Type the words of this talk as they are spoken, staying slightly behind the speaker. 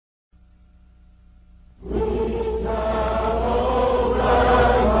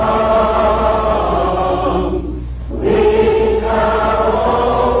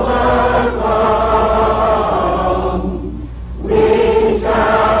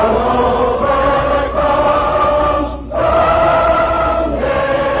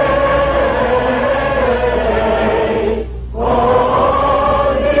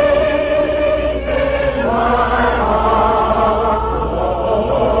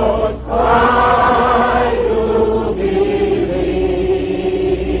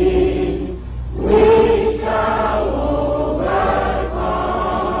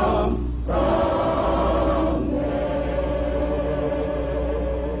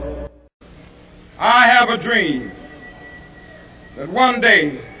have a dream that one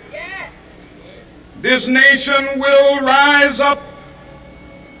day this nation will rise up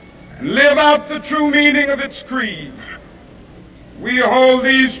and live out the true meaning of its creed. We hold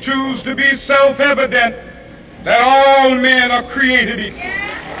these truths to be self-evident, that all men are created equal.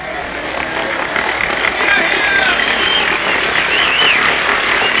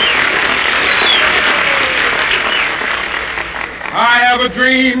 I have a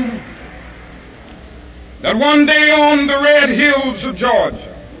dream that one day on the red hills of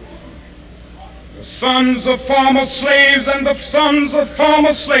Georgia, the sons of former slaves and the sons of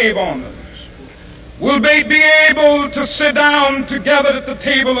former slave owners will be able to sit down together at the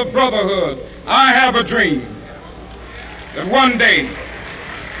table of brotherhood. I have a dream that one day,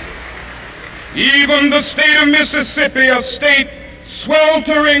 even the state of Mississippi, a state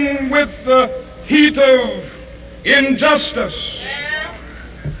sweltering with the heat of injustice,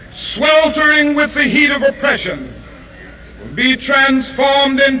 sweltering with the heat of oppression, will be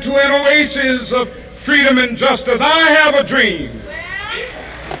transformed into an oasis of freedom and justice. I have a dream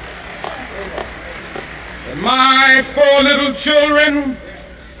that my 4 little children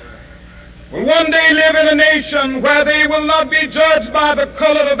will one day live in a nation where they will not be judged by the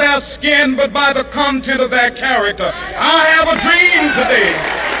color of their skin, but by the content of their character. I have a dream today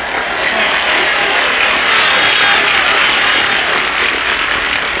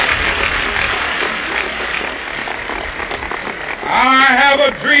I have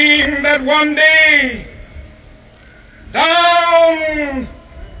a dream that one day, down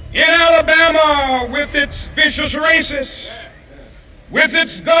in Alabama, with its vicious racists, with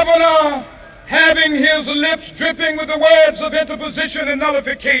its governor having his lips dripping with the words of interposition and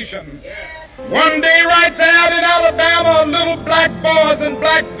nullification, one day right there in Alabama, little black boys and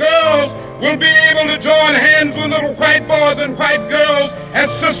black girls will be able to join hands with little white boys and white girls as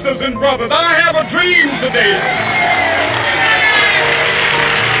sisters and brothers. I have a dream today.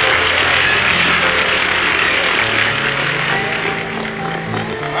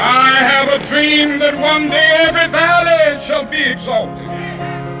 I have a dream that one day every valley shall be exalted,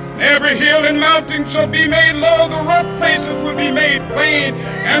 every hill and mountain shall be made low, the rough places will be made plain,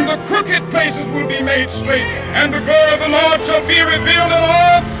 and the crooked places will be made straight, and the glory of the Lord shall be revealed, and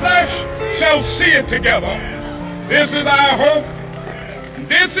all flesh shall see it together. This is our hope.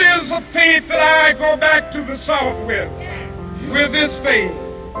 This is a faith that I go back to the South with. With this faith,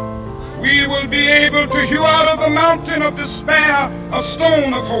 we will be able to hew out of the mountain of despair a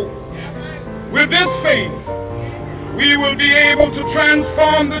stone of hope. With this faith, we will be able to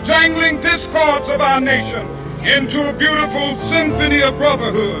transform the jangling discords of our nation into a beautiful symphony of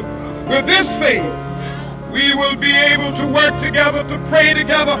brotherhood. With this faith, we will be able to work together, to pray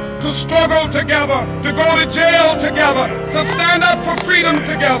together, to struggle together, to go to jail together, to stand up for freedom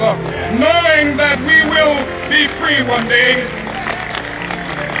together, knowing that we will be free one day.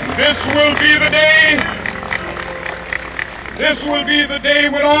 This will be the day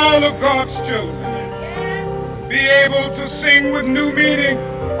when all of God's children be able to sing with new meaning,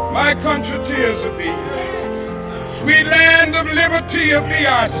 my country, tears of thee. Sweet land of liberty, of thee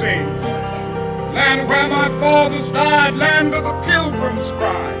I sing. Land where my fathers died, land of the pilgrim's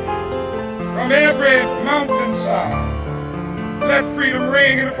pride. From every mountainside, let freedom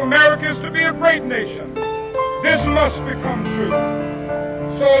ring. And if America is to be a great nation, this must become true.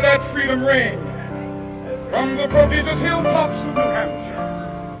 So let freedom ring from the prodigious hilltops of New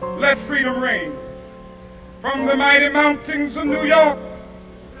Hampshire. Let freedom ring from the mighty mountains of New York.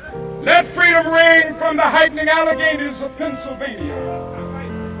 Let freedom ring from the heightening Alleghanies of Pennsylvania.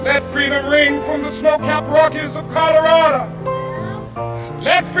 Let freedom ring from the snow-capped Rockies of Colorado.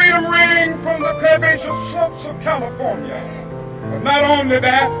 Let freedom ring from the curvaceous slopes of California. But not only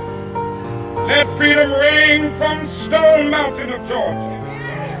that, let freedom ring from Stone Mountain of Georgia.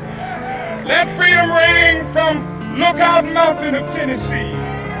 Let freedom ring from Lookout Mountain of Tennessee.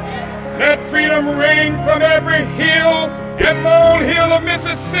 Let freedom ring from every hill and molehill of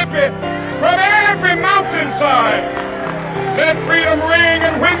Mississippi, from every mountainside. Let freedom ring,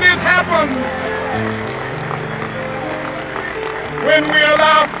 and when this happens, when we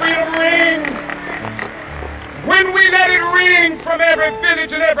allow freedom ring, when we let it ring from every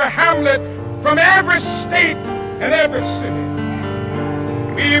village and every hamlet, from every state and every city,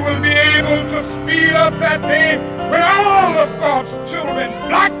 we will be able to speed up that day when all of God's children,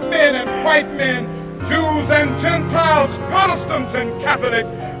 black men and white men, Jews and Gentiles, Protestants and Catholics,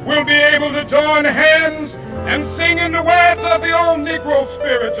 will be able to join hands and sing in the words of the old Negro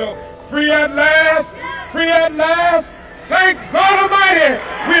spiritual, free at last, thank God Almighty,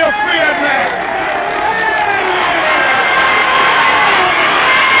 we are free at last.